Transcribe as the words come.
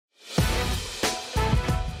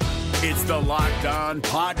It's the Locked On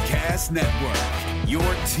Podcast Network, your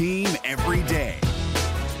team every day.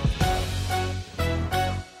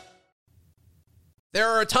 There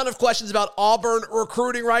are a ton of questions about Auburn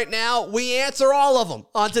recruiting right now. We answer all of them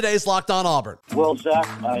on today's Locked On Auburn. Well, Zach,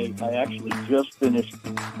 I actually just finished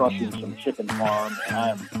crushing some chicken farm,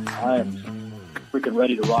 and I am freaking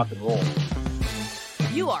ready to rock and roll.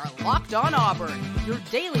 You are Locked On Auburn, your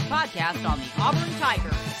daily podcast on the Auburn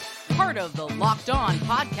Tigers. Part of the Locked On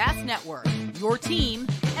Podcast Network, your team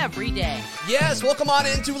every day. Yes, welcome on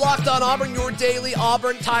into Locked On Auburn, your daily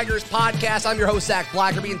Auburn Tigers podcast. I'm your host, Zach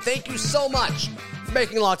Blackerby, and thank you so much for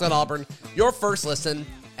making Locked On Auburn your first listen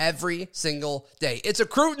every single day. It's a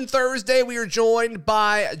Recruiting Thursday. We are joined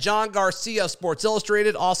by John Garcia of Sports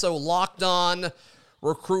Illustrated, also Locked On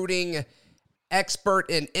recruiting expert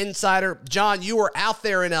and insider. John, you were out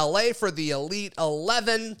there in LA for the Elite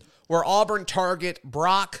 11, where Auburn target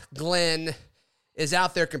Brock Glenn is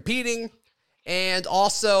out there competing and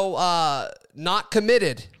also not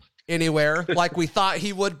committed anywhere like we thought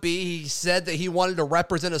he would be. He said that he wanted to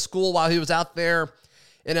represent a school while he was out there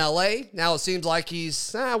in LA. Now it seems like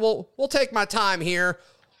he's, we'll take my time here.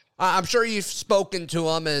 I'm sure you've spoken to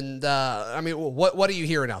him, and what are you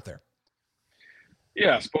hearing out there?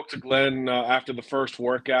 Yeah, I spoke to Glenn after the first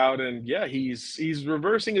workout, and yeah, he's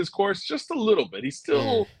reversing his course just a little bit. He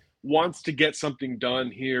still wants to get something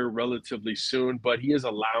done here relatively soon, but he is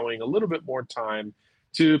allowing a little bit more time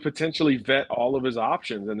to potentially vet all of his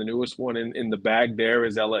options. And the newest one in the bag there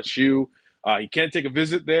is LSU. He can't take a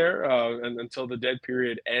visit there until the dead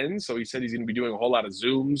period ends. So he said he's going to be doing a whole lot of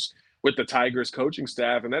Zooms with the Tigers coaching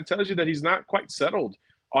staff. And that tells you that he's not quite settled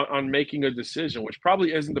on making a decision, which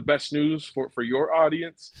probably isn't the best news for your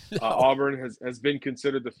audience. No. Auburn has been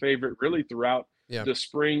considered the favorite really throughout the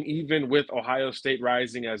spring, even with Ohio State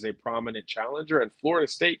rising as a prominent challenger and Florida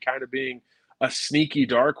State kind of being a sneaky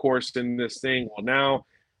dark horse in this thing. Well, now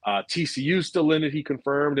TCU's still in it, he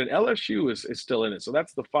confirmed, and LSU is still in it. So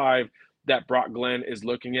that's the five that Brock Glenn is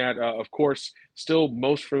looking at. Of course, still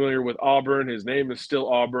most familiar with Auburn. His name is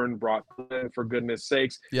still Auburn, Brock Glenn, for goodness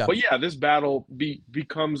sakes. Yeah. But yeah, this battle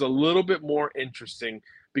becomes a little bit more interesting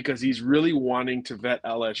because he's really wanting to vet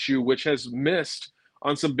LSU, which has missed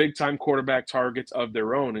on some big-time quarterback targets of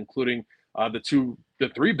their own, including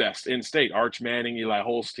the three best in state, Arch Manning, Eli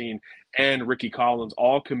Holstein, and Ricky Collins,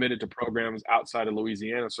 all committed to programs outside of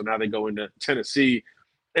Louisiana. So now they go into Tennessee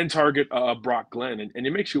and target Brock Glenn. And it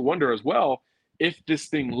makes you wonder as well, if this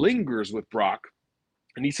thing lingers with Brock,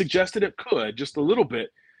 and he suggested it could just a little bit,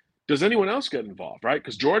 does anyone else get involved, right?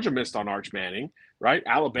 Because Georgia missed on Arch Manning, right?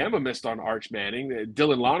 Alabama missed on Arch Manning.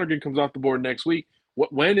 Dylan Lonergan comes off the board next week.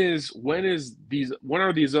 When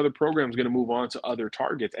are these other programs going to move on to other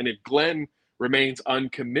targets? And if Glenn remains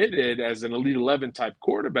uncommitted as an Elite 11 type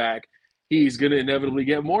quarterback, he's going to inevitably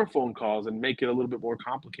get more phone calls and make it a little bit more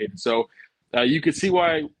complicated. So you could see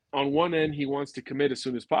why on one end he wants to commit as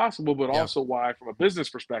soon as possible, but also why from a business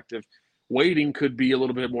perspective, waiting could be a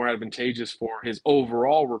little bit more advantageous for his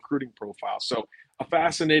overall recruiting profile. So a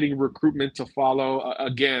fascinating recruitment to follow.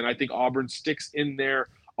 Again, I think Auburn sticks in there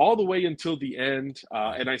all the way until the end.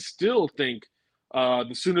 And I still think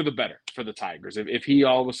the sooner the better for the Tigers. If he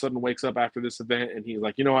all of a sudden wakes up after this event and he's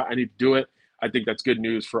like, you know what, I need to do it, I think that's good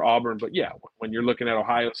news for Auburn. But yeah, when you're looking at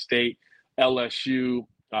Ohio State, LSU,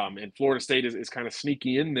 and Florida State is kind of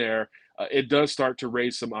sneaky in there, it does start to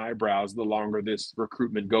raise some eyebrows the longer this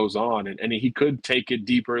recruitment goes on. And he could take it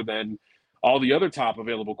deeper than all the other top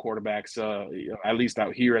available quarterbacks, at least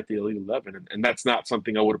out here at the Elite 11. And that's not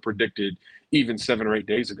something I would have predicted even 7 or 8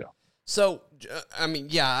 days ago. So,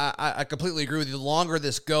 I completely agree with you. The longer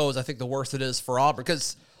this goes, I think the worse it is for Auburn,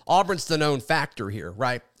 because Auburn's the known factor here,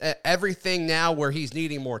 right? Everything now where he's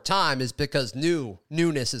needing more time is because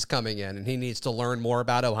newness is coming in, and he needs to learn more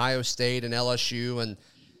about Ohio State and LSU and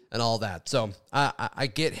all that. So I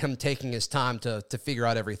get him taking his time to figure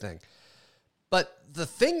out everything. But the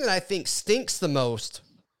thing that I think stinks the most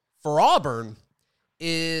for Auburn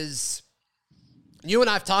is, you and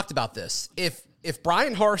I have talked about this. If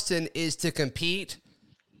Brian Harsin is to compete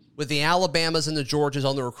with the Alabamas and the Georgias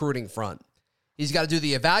on the recruiting front, he's got to do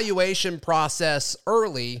the evaluation process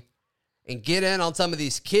early and get in on some of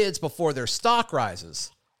these kids before their stock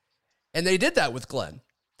rises. And they did that with Glenn.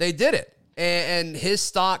 They did it. And his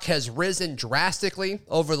stock has risen drastically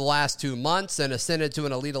over the last 2 months and ascended to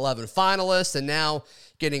an Elite 11 finalist, and now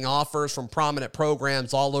getting offers from prominent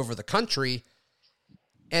programs all over the country.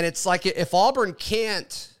 And it's like, if Auburn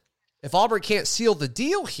can't seal the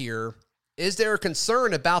deal here, is there a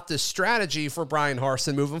concern about this strategy for Brian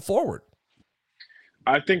Harsin moving forward?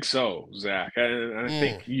 I think so, Zach. And I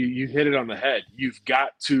think you hit it on the head. You've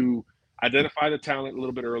got to identify the talent a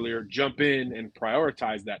little bit earlier, jump in and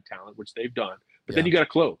prioritize that talent, which they've done. But then Yeah. you got to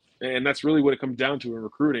close. And that's really what it comes down to in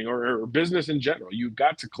recruiting or business in general. You've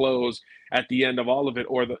got to close at the end of all of it,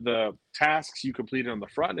 or the tasks you completed on the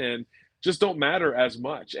front end just don't matter as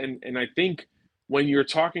much. And I think when you're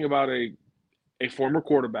talking about a former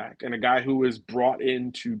quarterback and a guy who is brought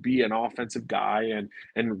in to be an offensive guy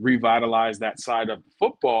and revitalize that side of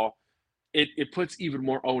football, it puts even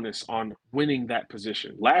more onus on winning that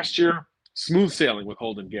position. Last year, smooth sailing with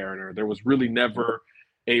Holden Gariner. There was really never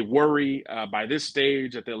a worry by this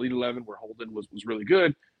stage at the Elite 11 where Holden was really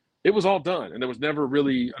good. It was all done, and there was never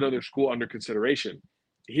really another school under consideration.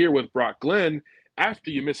 Here with Brock Glenn,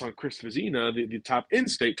 after you miss on Chris Vizina, the top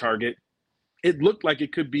in-state target, it looked like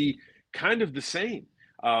it could be kind of the same.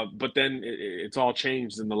 But then it's all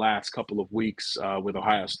changed in the last couple of weeks with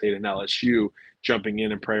Ohio State and LSU jumping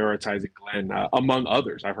in and prioritizing Glenn, among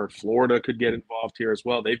others. I've heard Florida could get involved here as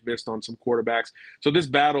well. They've missed on some quarterbacks. So this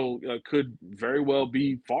battle could very well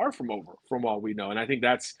be far from over from all we know. And I think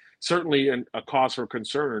that's certainly a cause for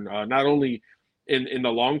concern, not only in the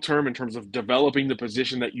long term in terms of developing the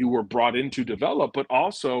position that you were brought in to develop, but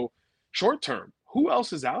also short term. Who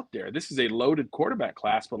else is out there? This is a loaded quarterback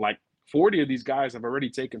class, but like 40 of these guys have already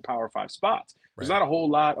taken Power 5 spots. There's not a whole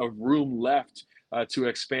lot of room left to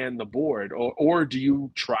expand the board. Or do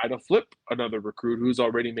you try to flip another recruit who's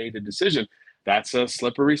already made a decision? That's a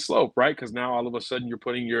slippery slope, right? Because now all of a sudden you're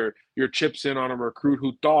putting your chips in on a recruit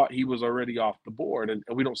who thought he was already off the board. And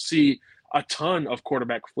we don't see a ton of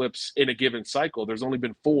quarterback flips in a given cycle. There's only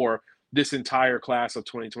been 4 this entire class of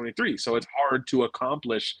 2023. So it's hard to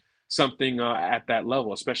accomplish something at that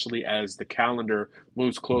level, especially as the calendar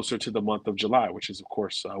moves closer to the month of July, which is, of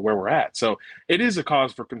course, where we're at. So it is a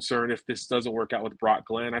cause for concern if this doesn't work out with Brock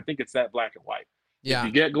Glenn. I think it's that black and white. Yeah. If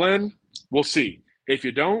you get Glenn, we'll see. If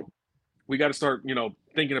you don't, we got to start,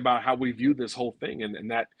 thinking about how we view this whole thing. And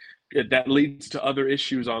that leads to other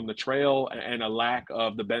issues on the trail and a lack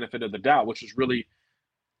of the benefit of the doubt, which is really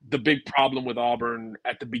the big problem with Auburn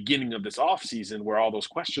at the beginning of this offseason, where all those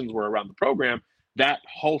questions were around the program. That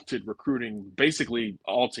halted recruiting basically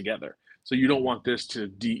altogether. So you don't want this to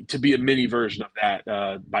be a mini version of that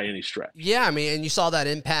by any stretch. Yeah, I mean, and you saw that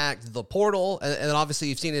impact the portal, and obviously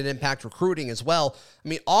you've seen it impact recruiting as well. I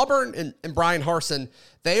mean, Auburn and Brian Harsin,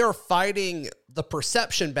 they are fighting the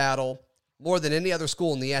perception battle more than any other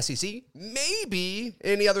school in the SEC, maybe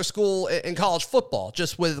any other school in college football,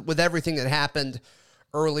 just with everything that happened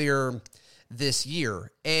earlier this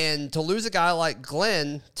year. And to lose a guy like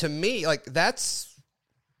Glenn, to me, like it's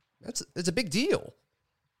a big deal.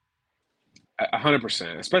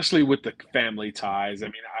 100%, especially with the family ties. I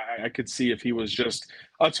mean, I could see if he was just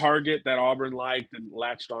a target that Auburn liked and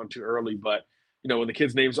latched onto early, but when the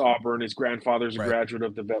kid's name's Auburn, his grandfather's a graduate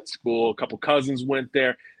of the vet school, a couple cousins went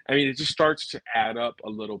there. I mean, it just starts to add up a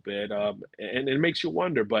little bit, and it makes you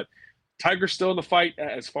wonder. But Tiger's still in the fight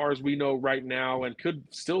as far as we know right now, and could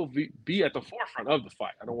still be at the forefront of the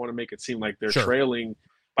fight. I don't want to make it seem like they're trailing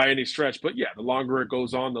by any stretch, but yeah, the longer it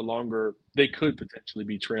goes on, the longer they could potentially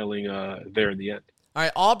be trailing there in the end. All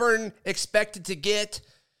right, Auburn expected to get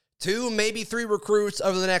 2, maybe 3 recruits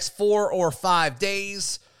over the next 4 or 5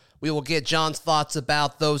 days. We will get John's thoughts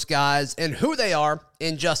about those guys and who they are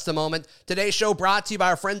in just a moment. Today's show brought to you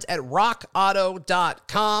by our friends at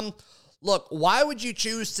rockauto.com. Look, why would you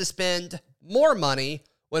choose to spend more money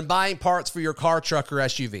when buying parts for your car, truck, or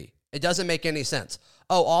SUV? It doesn't make any sense.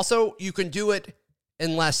 Oh, also, you can do it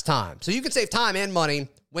in less time. So you can save time and money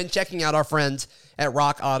when checking out our friends at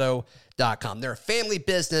rockauto.com. They're a family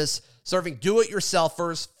business serving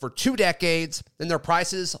do-it-yourselfers for 2 decades, and their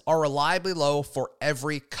prices are reliably low for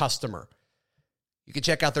every customer. You can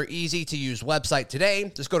check out their easy-to-use website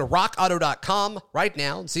today. Just go to rockauto.com right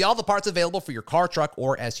now and see all the parts available for your car, truck,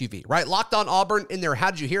 or SUV. Right? Locked On Auburn in their How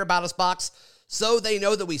Did You Hear About Us box, so they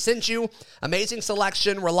know that we sent you. Amazing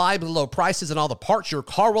selection, reliably low prices, and all the parts your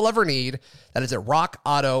car will ever need. That is at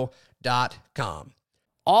rockauto.com.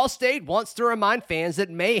 Allstate wants to remind fans that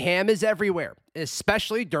mayhem is everywhere,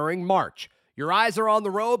 especially during March. Your eyes are on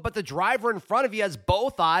the road, but the driver in front of you has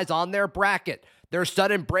both eyes on their bracket. Their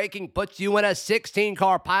sudden braking puts you in a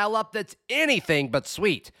 16-car pileup that's anything but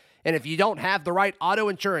sweet. And if you don't have the right auto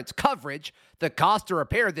insurance coverage, the cost to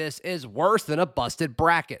repair this is worse than a busted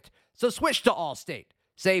bracket. So switch to Allstate,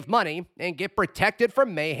 save money, and get protected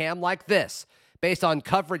from mayhem like this. Based on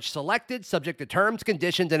coverage selected, subject to terms,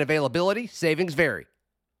 conditions, and availability, savings vary.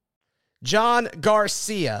 John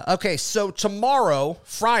Garcia. Okay, so tomorrow,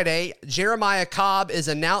 Friday, Jeremiah Cobb is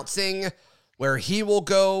announcing where he will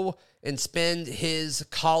go and spend his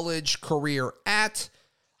college career at.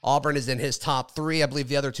 Auburn is in his top 3. I believe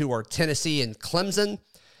the other 2 are Tennessee and Clemson.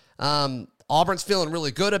 Auburn's feeling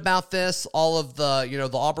really good about this. All of the,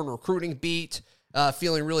 the Auburn recruiting beat,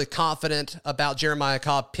 feeling really confident about Jeremiah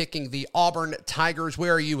Cobb picking the Auburn Tigers.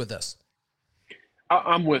 Where are you with this?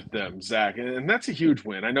 I'm with them, Zach, and that's a huge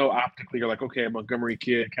win. I know optically you're like, okay, Montgomery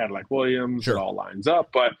kid, Cadillac Williams, Sure. It all lines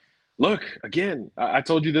up. But look, again, I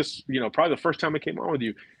told you this, probably the first time I came on with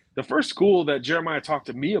you. The first school that Jeremiah talked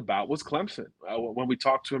to me about was Clemson. When we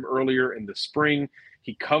talked to him earlier in the spring,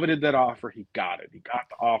 he coveted that offer. He got it. He got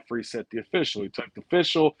the offer. He said the official. He took the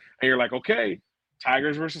official, and you're like, okay,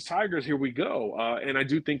 Tigers versus Tigers, here we go. And I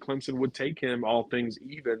do think Clemson would take him, all things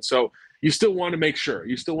even. So you still want to make sure.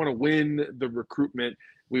 You still want to win the recruitment.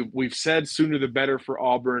 We've said sooner the better for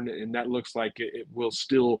Auburn, and that looks like it will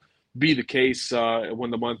still be the case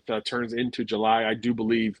when the month turns into July. I do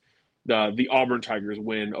believe the Auburn Tigers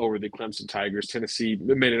win over the Clemson Tigers. Tennessee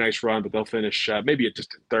made a nice run, but they'll finish maybe at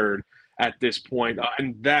just a third at this point.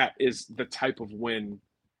 And that is the type of win,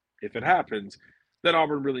 if it happens, that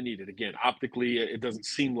Auburn really needed. Again, optically, it doesn't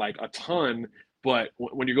seem like a ton, but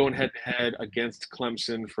when you're going head-to-head against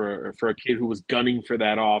Clemson for a kid who was gunning for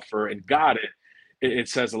that offer and got it, it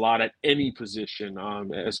says a lot at any position,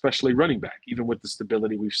 especially running back, even with the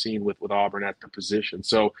stability we've seen with Auburn at the position.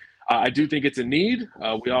 So I do think it's a need.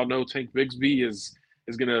 We all know Tank Bigsby is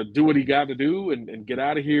going to do what he got to do and get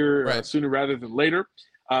out of here sooner rather than later.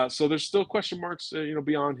 So there's still question marks,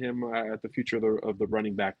 beyond him at the future of the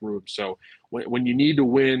running back room. So when you need to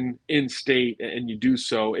win in state and you do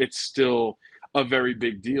so, it's still a very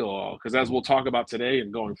big deal. Because as we'll talk about today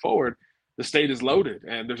and going forward, the state is loaded,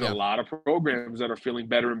 and there's a lot of programs that are feeling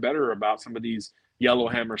better and better about some of these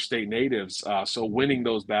Yellowhammer State natives. So winning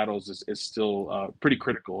those battles is still pretty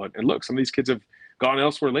critical. And look, some of these kids have gone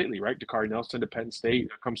elsewhere lately, right? Dakari Nelson to Penn State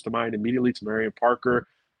comes to mind immediately. To Marion Parker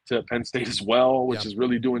to Penn State as well, which is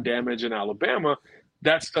really doing damage in Alabama.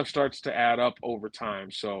 That stuff starts to add up over time.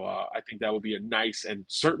 So I think that would be a nice and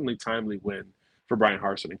certainly timely win for Brian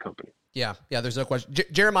Harsin and company. Yeah, there's no question.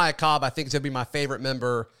 Jeremiah Cobb, I think, is going to be my favorite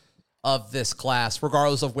member of this class,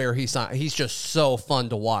 regardless of where he's on. He's just so fun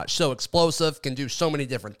to watch, so explosive, can do so many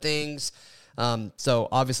different things. So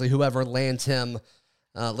obviously whoever lands him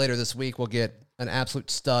later this week will get an absolute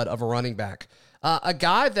stud of a running back. A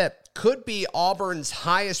guy that could be Auburn's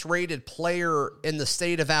highest rated player in the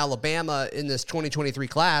state of Alabama in this 2023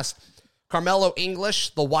 class, Carmelo English,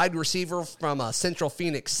 the wide receiver from Central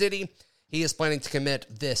Phoenix City. He is planning to commit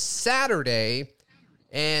this Saturday,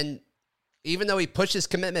 and even though he pushed his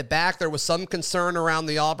commitment back, there was some concern around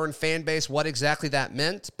the Auburn fan base what exactly that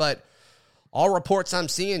meant. But all reports I'm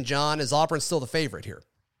seeing, John, is Auburn's still the favorite here.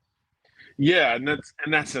 Yeah, and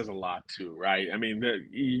that says a lot too, right? I mean,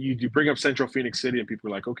 you bring up Central Phoenix City, and people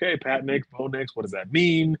are like, okay, Pat Nix, Bo Nix, what does that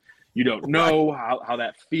mean? You don't know how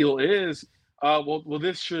that feel is. Well,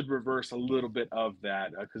 this should reverse a little bit of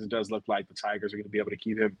that because it does look like the Tigers are going to be able to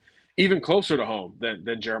keep him even closer to home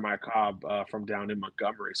than Jeremiah Cobb from down in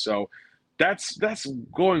Montgomery. So that's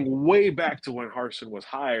going way back to when Harsin was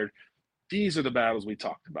hired. These are the battles we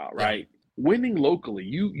talked about, right? Yeah. Winning locally,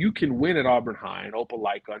 you can win at Auburn High and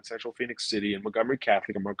Opelika and Central Phoenix City and Montgomery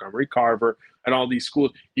Catholic and Montgomery Carver and all these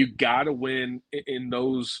schools. You got to win in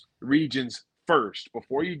those regions first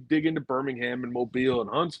before you dig into Birmingham and Mobile and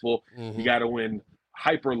Huntsville. Mm-hmm. You got to win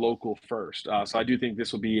hyper local first. So I do think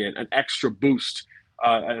this will be an extra boost,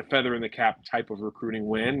 a feather in the cap type of recruiting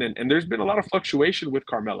win. And there's been a lot of fluctuation with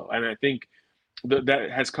Carmelo, and I think that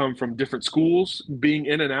has come from different schools being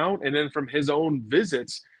in and out, and then from his own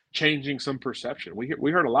visits changing some perception.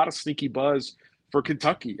 We heard a lot of sneaky buzz for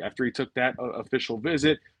Kentucky after he took that official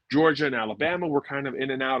visit. Georgia and Alabama were kind of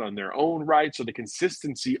in and out on their own right. So the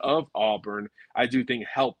consistency of Auburn, I do think,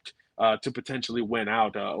 helped to potentially win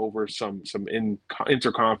out over some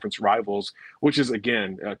interconference rivals, which is,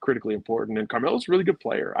 again, critically important. And Carmelo's a really good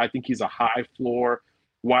player. I think he's a high floor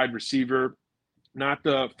wide receiver, not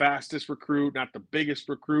the fastest recruit, not the biggest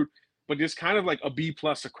recruit, but just kind of like a B+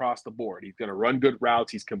 across the board. He's going to run good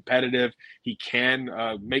routes. He's competitive. He can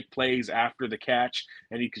make plays after the catch,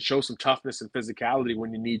 and he can show some toughness and physicality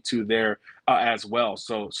when you need to there as well.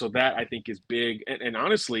 So that, I think, is big. And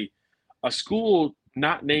honestly, a school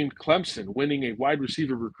not named Clemson winning a wide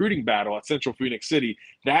receiver recruiting battle at Central Phoenix City,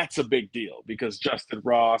 that's a big deal because Justin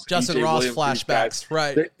Ross Williams, flashbacks,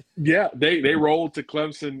 right? They rolled to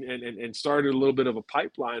Clemson and started a little bit of a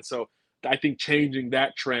pipeline. So I think changing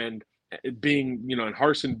that trend, being, and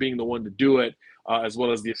Harsin being the one to do it, as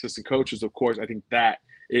well as the assistant coaches, of course, I think that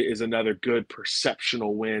is another good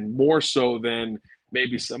perceptional win, more so than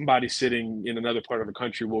maybe somebody sitting in another part of the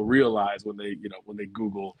country will realize when they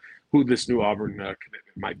Google who this new Auburn commitment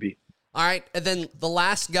might be. All right, and then the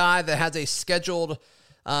last guy that has a scheduled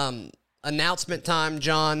announcement time,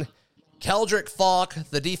 John. Keldrick Falk,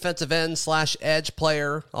 the defensive end / edge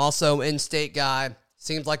player, also in-state guy.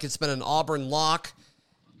 Seems like it's been an Auburn lock.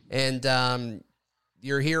 And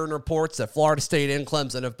you're hearing reports that Florida State and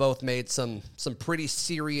Clemson have both made some pretty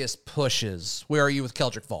serious pushes. Where are you with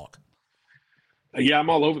Keldrick Falk? Yeah, I'm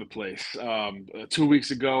all over the place. 2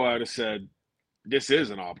 weeks ago, I would have said this is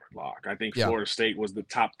an Auburn lock. I think Florida State was the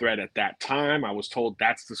top threat at that time. I was told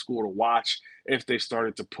that's the school to watch if they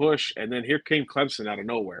started to push. And then here came Clemson out of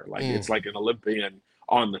nowhere. Like it's like an Olympian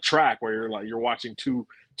on the track where you're watching two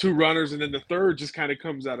runners, and then the third just kind of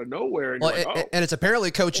comes out of nowhere. And, and it's apparently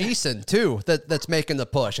Coach Eason too that's making the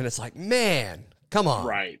push, and it's like, man, come on,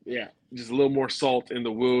 right? Yeah, just a little more salt in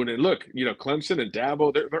the wound. And look, Clemson and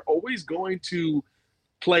Dabo, they're always going to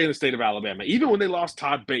play in the state of Alabama, even when they lost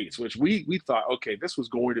Todd Bates, which we thought, okay, this was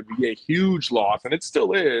going to be a huge loss, and it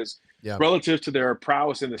still is relative to their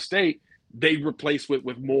prowess in the state. They replaced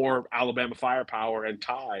with more Alabama firepower and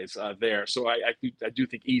ties there. So I do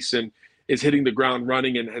think Eason is hitting the ground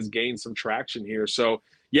running and has gained some traction here. So,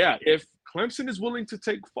 yeah, if Clemson is willing to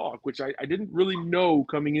take Falk, which I didn't really know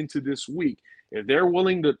coming into this week, if they're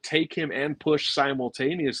willing to take him and push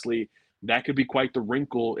simultaneously, that could be quite the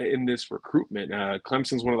wrinkle in this recruitment.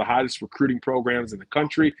 Clemson's one of the hottest recruiting programs in the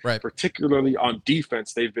country, particularly on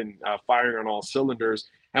defense. They've been firing on all cylinders,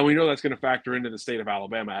 and we know that's going to factor into the state of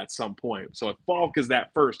Alabama at some point. So if Falk is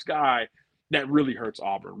that first guy, that really hurts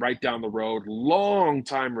Auburn right down the road.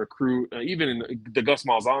 Long-time recruit, even in the Gus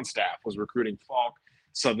Malzahn staff was recruiting Falk.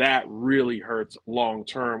 So that really hurts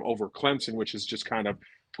long-term over Clemson, which is just kind of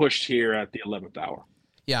pushed here at the 11th hour.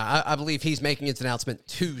 Yeah, I believe he's making his announcement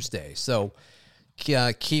Tuesday. So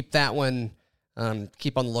keep that one,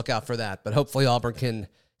 keep on the lookout for that. But hopefully Auburn can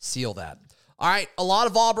seal that. All right, a lot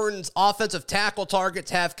of Auburn's offensive tackle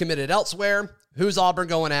targets have committed elsewhere. Who's Auburn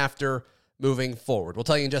going after moving forward? We'll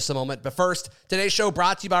tell you in just a moment. But first, today's show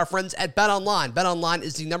brought to you by our friends at BetOnline. BetOnline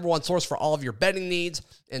is the #1 source for all of your betting needs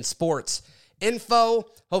and sports info.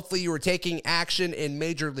 Hopefully you were taking action in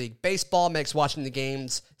Major League Baseball. Makes watching the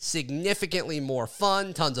games significantly more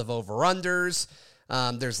fun. Tons of over-unders.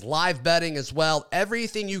 There's live betting as well.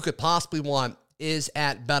 Everything you could possibly want is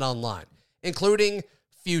at BetOnline, including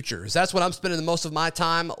futures. That's what I'm spending the most of my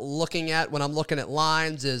time looking at when I'm looking at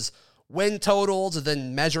lines is win totals and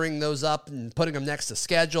then measuring those up and putting them next to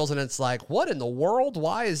schedules. And it's like, what in the world?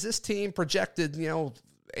 Why is this team projected,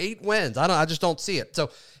 8 wins? I just don't see it.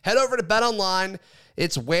 So head over to BetOnline.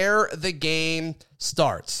 It's where the game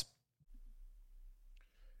starts.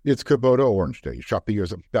 It's Kubota Orange Day. Shop the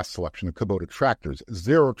year's best selection of Kubota tractors,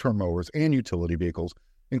 zero-turn mowers, and utility vehicles,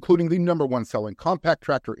 including the #1 selling compact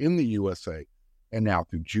tractor in the USA. And now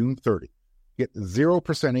through June 30, get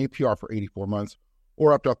 0% APR for 84 months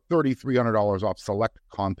or up to $3,300 off select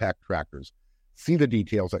compact tractors. See the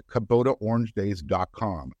details at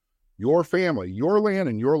KubotaOrangeDays.com. Your family, your land,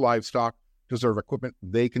 and your livestock deserve equipment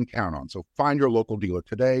they can count on. So find your local dealer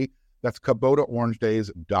today. That's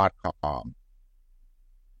KubotaOrangeDays.com.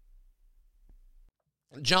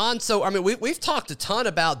 John, so, we've talked a ton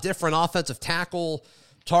about different offensive tackle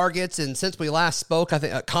targets, and since we last spoke, I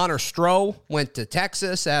think Connor Stroh went to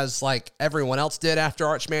Texas, as like everyone else did after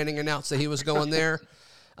Arch Manning announced that he was going there.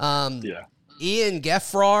 Ian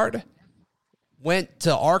Geffrard went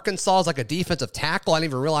to Arkansas as like a defensive tackle. I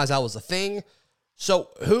didn't even realize that was a thing. So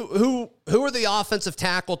who are the offensive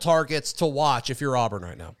tackle targets to watch if you're Auburn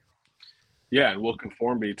right now? Yeah, and will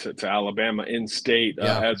conform me to Alabama in-state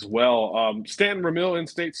as well. Stanton Ramil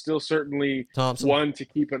in-state still certainly one to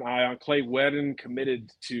keep an eye on. Clay Wedden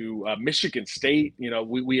committed to Michigan State.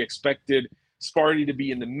 We expected Sparty to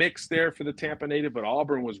be in the mix there for the Tampa native, but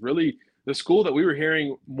Auburn was really the school that we were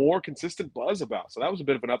hearing more consistent buzz about. So that was a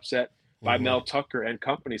bit of an upset by Mel Tucker and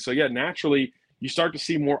company. So, yeah, naturally you start to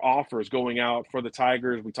see more offers going out for the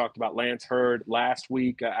Tigers. We talked about Lance Hurd last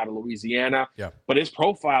week out of Louisiana. But his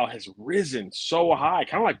profile has risen so high,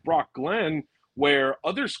 kind of like Brock Glenn, where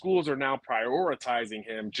other schools are now prioritizing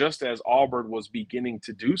him just as Auburn was beginning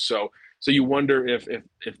to do so. So you wonder if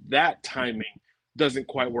that timing doesn't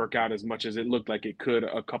quite work out as much as it looked like it could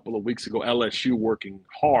a couple of weeks ago. LSU working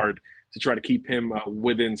hard to try to keep him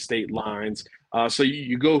within state lines. So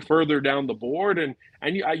you go further down the board, and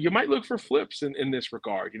you might look for flips in this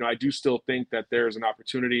regard. I do still think that there's an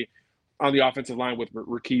opportunity on the offensive line with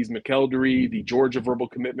Rakeez McElderry, the Georgia verbal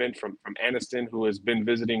commitment from Aniston, who has been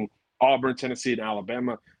visiting Auburn, Tennessee, and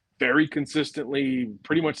Alabama very consistently,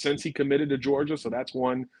 pretty much since he committed to Georgia. So that's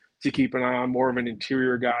one to keep an eye on, more of an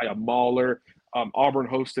interior guy, a mauler. Auburn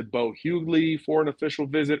hosted Bo Hughley for an official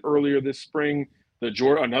visit earlier this spring.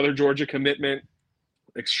 Another Georgia commitment,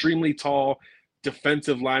 extremely tall.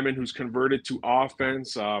 defensive lineman who's converted to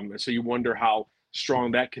offense. So you wonder how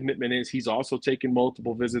strong that commitment is. He's also taken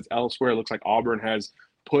multiple visits elsewhere. It looks like Auburn has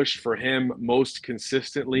pushed for him most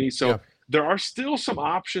consistently. So there are still some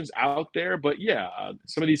options out there, but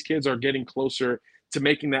some of these kids are getting closer to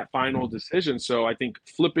making that final decision. So I think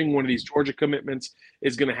flipping one of these Georgia commitments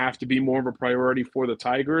is going to have to be more of a priority for the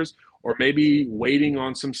Tigers, or maybe waiting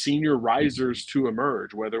on some senior risers to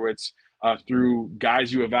emerge, whether it's through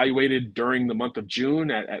guys you evaluated during the month of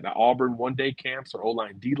June at Auburn one-day camps or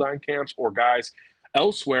O-line, D-line camps, or guys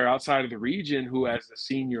elsewhere outside of the region who, as a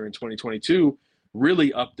senior in 2022,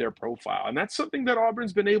 really upped their profile. And that's something that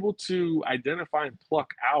Auburn's been able to identify and pluck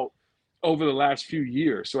out over the last few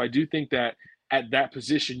years. So I do think that at that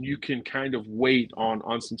position, you can kind of wait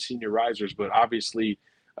on some senior risers, but obviously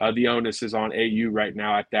the onus is on AU right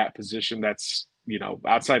now at that position. That's,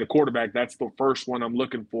 outside of quarterback, that's the first one I'm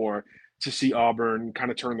looking for to see Auburn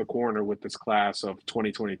kind of turn the corner with this class of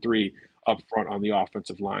 2023 up front on the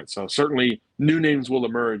offensive line. So certainly new names will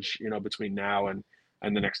emerge, between now and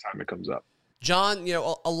the next time it comes up. John,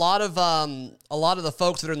 a lot of the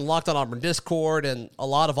folks that are in the Locked On Auburn Discord and a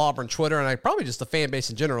lot of Auburn Twitter, and probably just the fan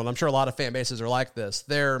base in general, and I'm sure a lot of fan bases are like this,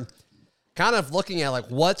 they're kind of looking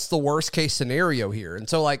at what's the worst case scenario here. And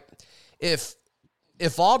so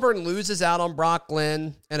if Auburn loses out on Brock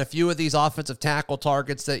Glenn and a few of these offensive tackle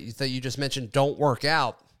targets that you just mentioned don't work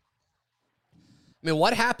out, I mean,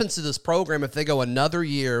 what happens to this program if they go another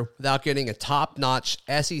year without getting a top-notch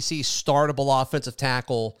SEC startable offensive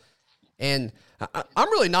tackle? And I'm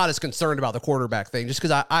really not as concerned about the quarterback thing, just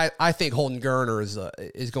because I think Holden Geriner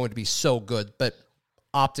is going to be so good, but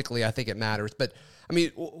optically I think it matters. But I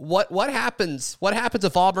mean, what happens? What happens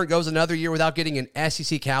if Auburn goes another year without getting an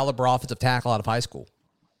SEC caliber offensive tackle out of high school?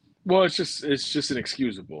 Well, it's just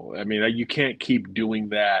inexcusable. I mean, you can't keep doing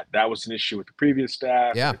that. That was an issue with the previous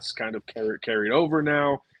staff. Yeah. It's kind of carried over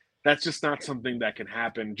now. That's just not something that can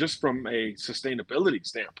happen just from a sustainability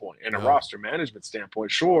standpoint and a roster management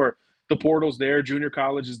standpoint. Sure, the portal's there, junior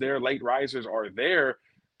college is there, late risers are there,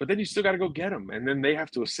 but then you still got to go get them, and then they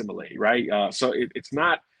have to assimilate, right? So it's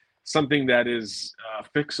not something that is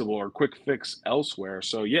fixable or quick fix elsewhere.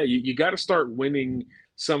 So, you got to start winning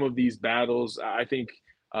some of these battles. I think,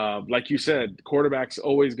 like you said, quarterback's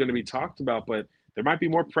always going to be talked about, but there might be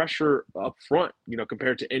more pressure up front,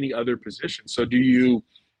 compared to any other position. So do you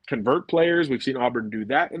convert players? We've seen Auburn do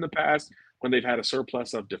that in the past when they've had a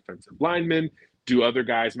surplus of defensive linemen. Do other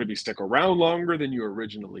guys maybe stick around longer than you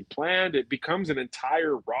originally planned? It becomes an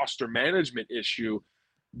entire roster management issue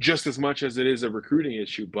just as much as it is a recruiting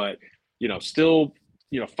issue. But, still,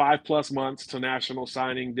 5+ months to National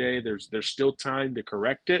Signing Day. There's still time to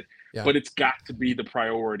correct it, but it's got to be the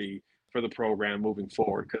priority for the program moving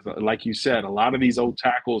forward. Because like you said, a lot of these old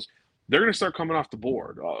tackles, they're going to start coming off the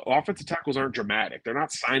board. Offensive tackles aren't dramatic. They're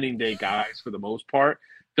not signing day guys for the most part.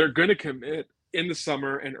 They're going to commit in the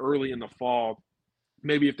summer and early in the fall,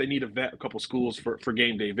 maybe if they need to vet a couple schools for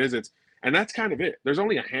game day visits. And that's kind of it. There's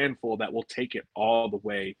only a handful that will take it all the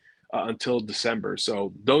way until December.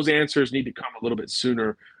 So those answers need to come a little bit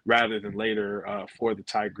sooner rather than later for the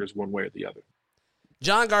Tigers, one way or the other.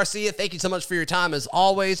 John Garcia, thank you so much for your time. As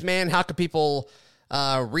always, man, how can people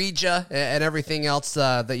read you and everything else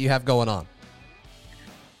that you have going on?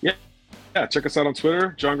 Yeah, check us out on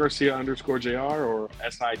Twitter, JohnGarcia_JR or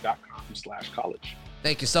si.com/college.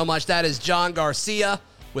 Thank you so much. That is John Garcia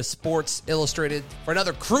with Sports Illustrated for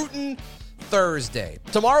another Cruton Thursday.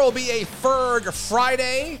 Tomorrow will be a Ferg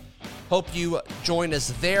Friday. Hope you join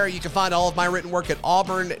us there. You can find all of my written work at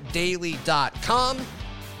auburndaily.com.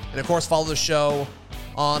 And, of course, follow the show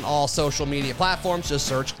on all social media platforms. Just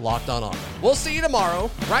search Locked On Auburn. We'll see you tomorrow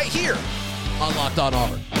right here on Locked On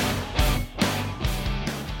Auburn.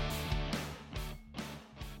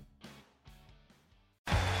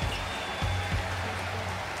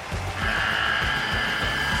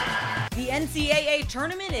 The NCAA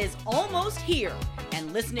tournament is almost here,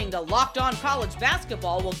 and listening to Locked On College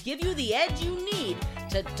Basketball will give you the edge you need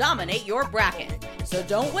to dominate your bracket. So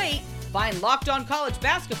don't wait. Find Locked On College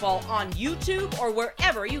Basketball on YouTube or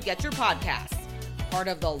wherever you get your podcasts. Part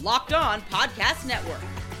of the Locked On Podcast Network.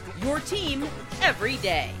 Your team every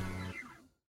day.